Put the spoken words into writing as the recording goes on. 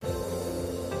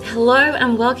Hello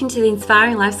and welcome to the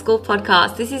Inspiring Life School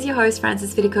podcast. This is your host,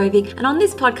 Frances Vidakovic, and on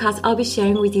this podcast, I'll be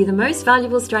sharing with you the most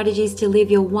valuable strategies to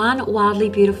live your one wildly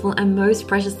beautiful and most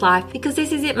precious life. Because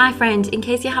this is it, my friend. In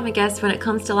case you haven't guessed, when it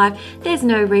comes to life, there's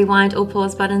no rewind or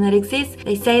pause button that exists.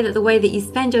 They say that the way that you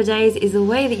spend your days is the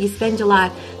way that you spend your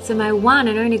life. So my one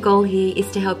and only goal here is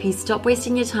to help you stop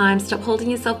wasting your time, stop holding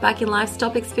yourself back in life,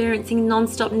 stop experiencing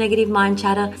non-stop negative mind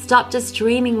chatter, stop just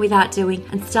dreaming without doing,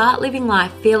 and start living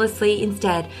life fearlessly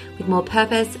instead, with more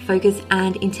purpose, focus,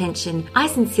 and intention. I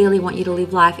sincerely want you to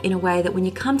live life in a way that when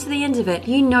you come to the end of it,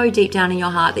 you know deep down in your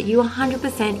heart that you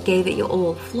 100% gave it your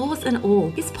all, flaws and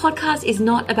all. This podcast is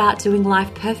not about doing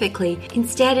life perfectly.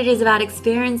 Instead, it is about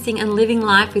experiencing and living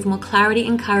life with more clarity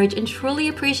and courage and truly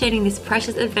appreciating this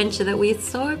precious adventure that we are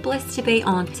so blessed to be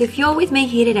on. So if you're with me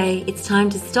here today, it's time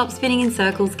to stop spinning in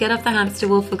circles, get off the hamster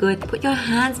wheel for good, put your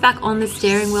hands back on the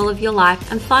steering wheel of your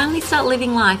life, and finally start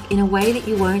living life in a way that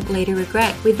you won't later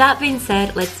regret. With that being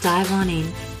said, let's dive on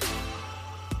in.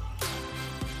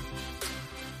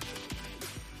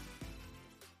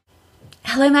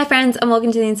 Hello my friends and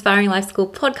welcome to the Inspiring Life School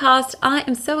podcast. I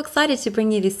am so excited to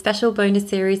bring you this special bonus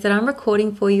series that I'm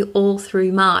recording for you all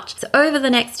through March. So over the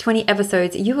next 20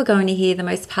 episodes, you are going to hear the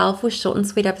most powerful, short and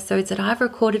sweet episodes that I've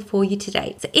recorded for you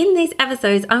today. So in these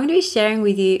episodes, I'm going to be sharing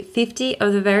with you 50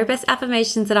 of the very best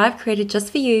affirmations that I've created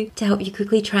just for you to help you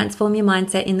quickly transform your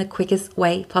mindset in the quickest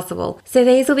way possible. So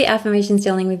these will be affirmations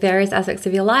dealing with various aspects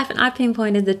of your life, and I've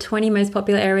pinpointed the 20 most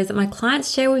popular areas that my clients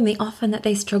share with me often that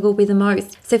they struggle with the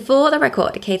most. So for the record,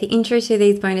 okay, the intro to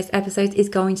these bonus episodes is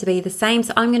going to be the same.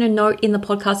 So I'm going to note in the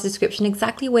podcast description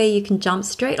exactly where you can jump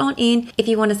straight on in if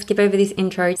you want to skip over this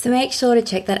intro. So make sure to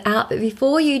check that out. But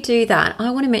before you do that,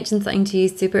 I want to mention something to you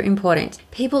super important.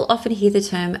 People often hear the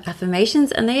term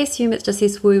affirmations and they assume it's just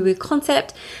this woo-woo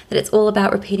concept, that it's all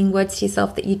about repeating words to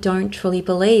yourself that you don't truly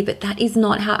believe. But that is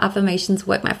not how affirmations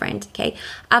work, my friend. Okay,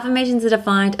 affirmations are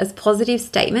defined as positive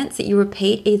statements that you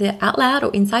repeat either out loud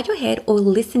or inside your head, or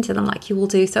listen to them like you will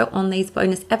do so on these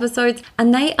bonus episodes,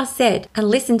 and they are said and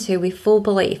listened to with full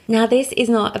belief. Now, this is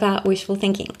not about wishful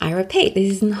thinking. I repeat, this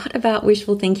is not about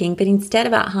wishful thinking, but instead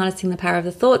about harnessing the power of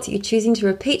the thoughts you're choosing to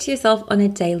repeat to yourself on a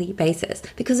daily basis.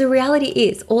 Because the reality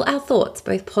is, all our thoughts,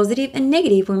 both positive and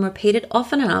negative, when repeated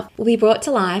often enough, will be brought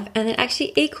to life, and it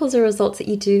actually equals the results that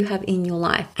you do have in your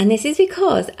life. And this is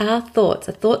because our thoughts,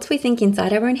 the thoughts we think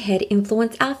inside our own head,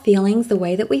 influence our feelings, the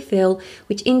way that we feel,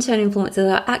 which in turn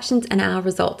influences our actions and our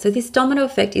results. So this domino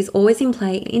effect is always in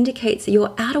play. It indicates that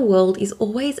your outer world is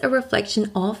always a reflection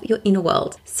of your inner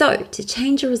world. So to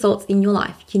change your results in your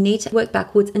life, you need to work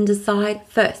backwards and decide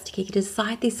first. You can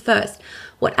decide this first.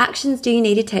 What actions do you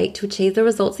need to take to achieve the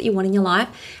results that you want in your life?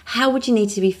 How would you need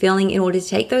to be feeling in order to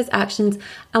take those actions?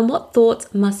 And what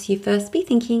thoughts must you first be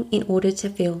thinking in order to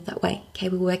feel that way? Okay,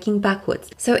 we're working backwards.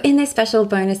 So in this special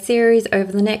bonus series,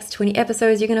 over the next 20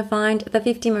 episodes, you're going to find the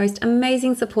 50 most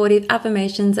amazing supportive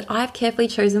affirmations that I've carefully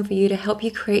chosen for you to help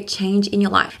you create change in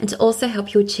your life and to also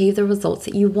help you achieve the results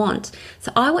that you want.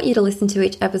 So I want you to listen to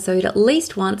each episode at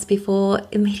least once before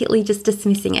immediately just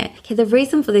dismissing it. Okay, the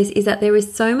reason for this is that there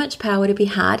is so much power to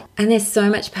be had, and there's so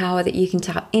much power that you can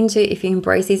tap into if you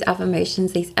embrace these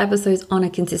affirmations, these episodes on a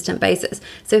consistent basis.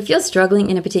 So if you're struggling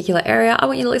in a particular area, I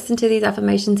want you to listen to these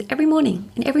affirmations every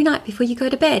morning and every night before you go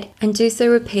to bed, and do so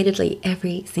repeatedly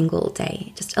every single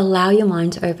day. Just allow your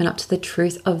mind to open up to the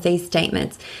truth of these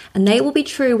statements, and they will be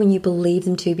true when you believe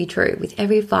them to be true with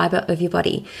every fiber of your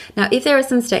body. Now, if there are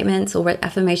some statements or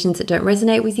affirmations that don't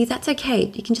resonate with you, that's okay.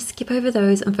 You can just skip over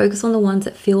those and focus on the ones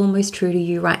that feel most true to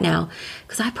you right now,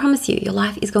 because I promise you, your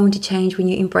life is going to change when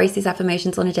you embrace these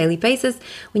affirmations on a daily basis,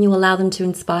 when you allow them to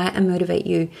inspire and motivate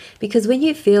you. Because when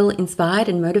you feel inspired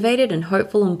and motivated and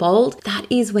hopeful and bold, that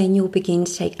is when you'll begin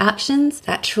to take actions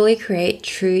that truly create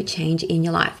true change in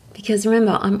your life. Because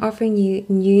remember, I'm offering you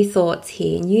new thoughts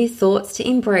here, new thoughts to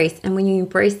embrace. And when you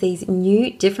embrace these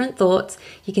new, different thoughts,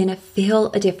 you're going to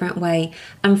feel a different way.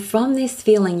 And from this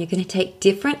feeling, you're going to take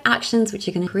different actions, which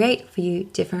are going to create for you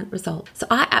different results. So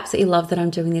I absolutely love that I'm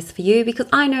doing this for you, because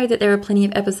I know that there are plenty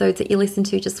of episodes that you listen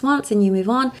to just once and you move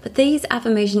on. But these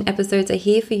affirmation episodes are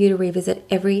here for you to revisit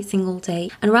every single day.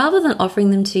 And rather than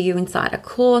offering them to you inside a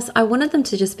course, I wanted them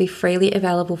to just be freely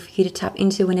available for you to tap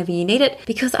into whenever you need it,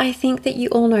 because I think that you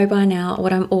all know by now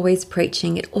what I'm always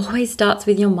preaching. It always starts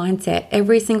with your mindset.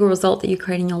 Every single result that you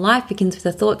create in your life begins with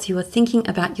the thoughts you are thinking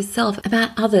about yourself, about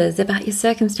others, about your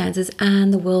circumstances,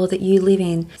 and the world that you live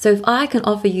in. So if I can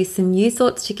offer you some new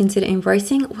thoughts to consider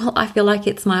embracing, well, I feel like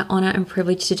it's my honor and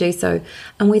privilege to do so.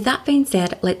 And with that being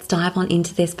said, let's dive on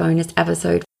into this bonus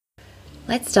episode.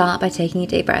 Let's start by taking a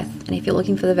deep breath. And if you're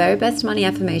looking for the very best money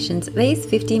affirmations, these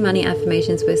 50 money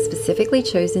affirmations were specifically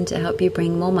chosen to help you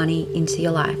bring more money into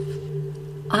your life.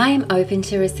 I am open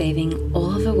to receiving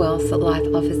all of the wealth that life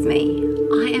offers me.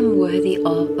 I am worthy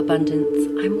of abundance.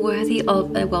 I'm worthy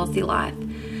of a wealthy life.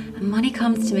 And money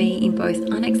comes to me in both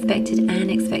unexpected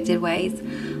and expected ways.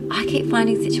 I keep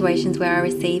finding situations where I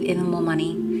receive even more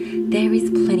money. There is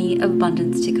plenty of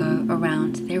abundance to go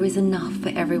around. There is enough for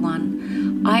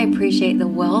everyone. I appreciate the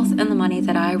wealth and the money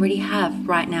that I already have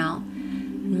right now.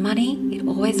 Money, it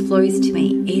always flows to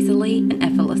me easily and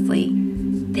effortlessly.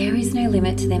 There is no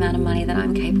limit to the amount of money that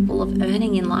I'm capable of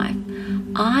earning in life.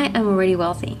 I am already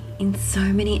wealthy in so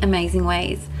many amazing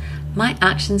ways. My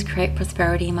actions create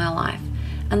prosperity in my life.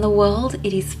 And the world,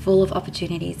 it is full of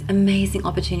opportunities, amazing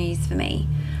opportunities for me.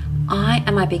 I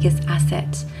am my biggest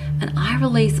asset, and I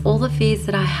release all the fears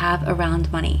that I have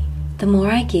around money. The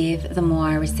more I give, the more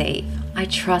I receive. I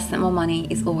trust that more money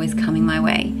is always coming my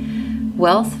way.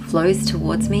 Wealth flows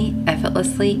towards me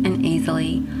effortlessly and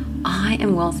easily. I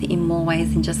am wealthy in more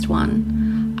ways than just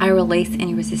one. I release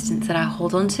any resistance that I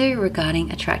hold on to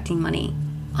regarding attracting money.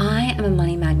 I am a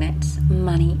money magnet.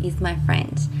 Money is my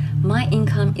friend. My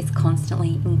income is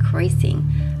constantly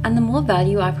increasing, and the more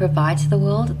value I provide to the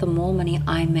world, the more money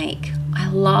I make. I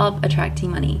love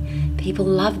attracting money. People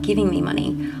love giving me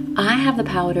money. I have the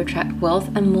power to attract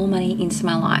wealth and more money into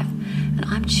my life, and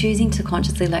I'm choosing to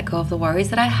consciously let go of the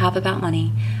worries that I have about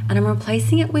money, and I'm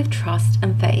replacing it with trust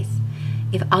and faith.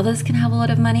 If others can have a lot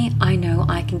of money, I know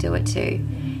I can do it too.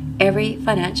 Every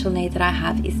financial need that I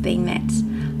have is being met.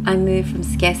 I move from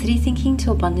scarcity thinking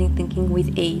to abundant thinking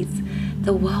with ease.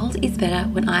 The world is better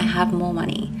when I have more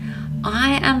money.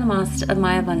 I am the master of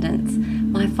my abundance.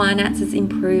 My finances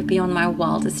improve beyond my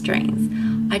wildest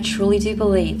dreams. I truly do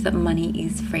believe that money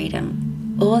is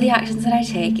freedom. All the actions that I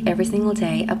take every single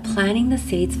day are planting the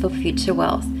seeds for future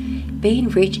wealth. Being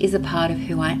rich is a part of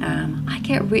who I am. I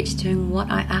get rich doing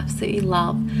what I absolutely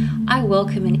love. I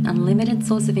welcome an unlimited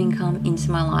source of income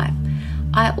into my life.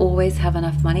 I always have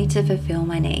enough money to fulfill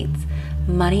my needs.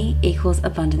 Money equals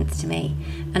abundance to me,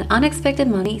 and unexpected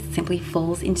money simply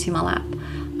falls into my lap.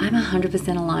 I'm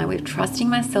 100% aligned with trusting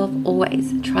myself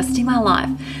always, trusting my life,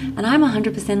 and I'm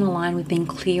 100% aligned with being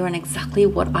clear on exactly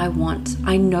what I want.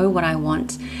 I know what I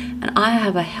want, and I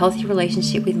have a healthy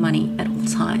relationship with money at all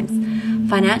times.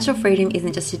 Financial freedom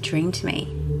isn't just a dream to me.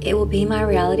 It will be my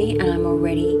reality, and I'm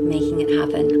already making it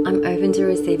happen. I'm open to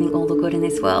receiving all the good in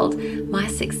this world. My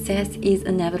success is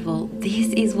inevitable.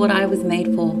 This is what I was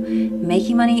made for.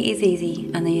 Making money is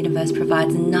easy, and the universe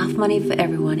provides enough money for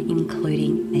everyone,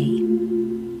 including me.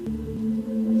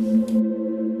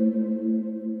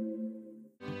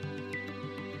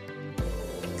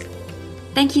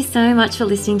 Thank you so much for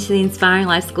listening to the Inspiring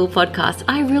Life School podcast.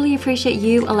 I really appreciate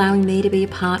you allowing me to be a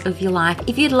part of your life.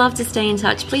 If you'd love to stay in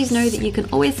touch, please know that you can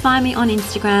always find me on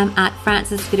Instagram at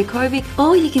Frances Vidakovic,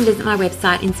 or you can visit my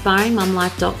website,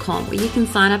 inspiringmumlife.com, where you can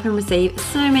sign up and receive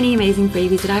so many amazing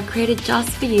freebies that I've created just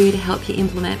for you to help you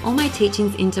implement all my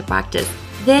teachings into practice.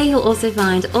 There you'll also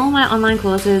find all my online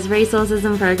courses, resources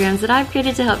and programs that I've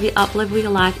created to help you uplevel your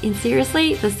life in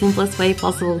seriously the simplest way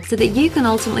possible, so that you can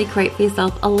ultimately create for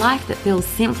yourself a life that feels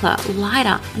simpler,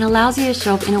 lighter, and allows you to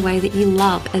show up in a way that you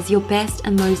love as your best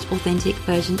and most authentic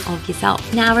version of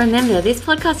yourself. Now remember, this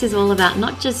podcast is all about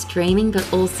not just dreaming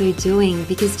but also doing,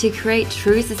 because to create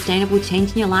true sustainable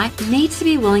change in your life, you need to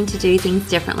be willing to do things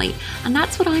differently. And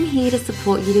that's what I'm here to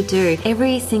support you to do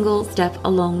every single step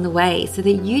along the way, so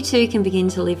that you too can begin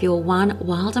to live your one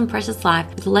wild and precious life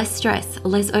with less stress,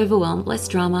 less overwhelm, less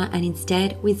drama, and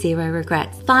instead with zero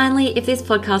regrets. Finally, if this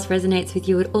podcast resonates with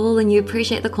you at all and you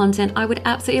appreciate the content, I would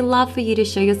absolutely love for you to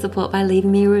show your support by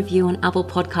leaving me a review on Apple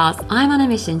Podcasts. I'm on a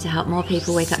mission to help more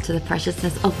people wake up to the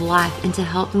preciousness of life and to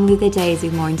help them live their days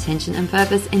with more intention and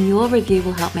purpose, and your review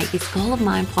will help make this goal of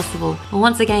mine possible. Well,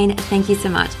 once again, thank you so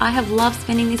much. I have loved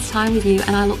spending this time with you,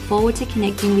 and I look forward to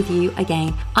connecting with you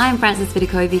again. I am Frances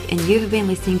Vidakovic, and you have been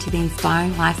listening to the Inspiring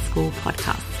Life School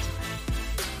podcast.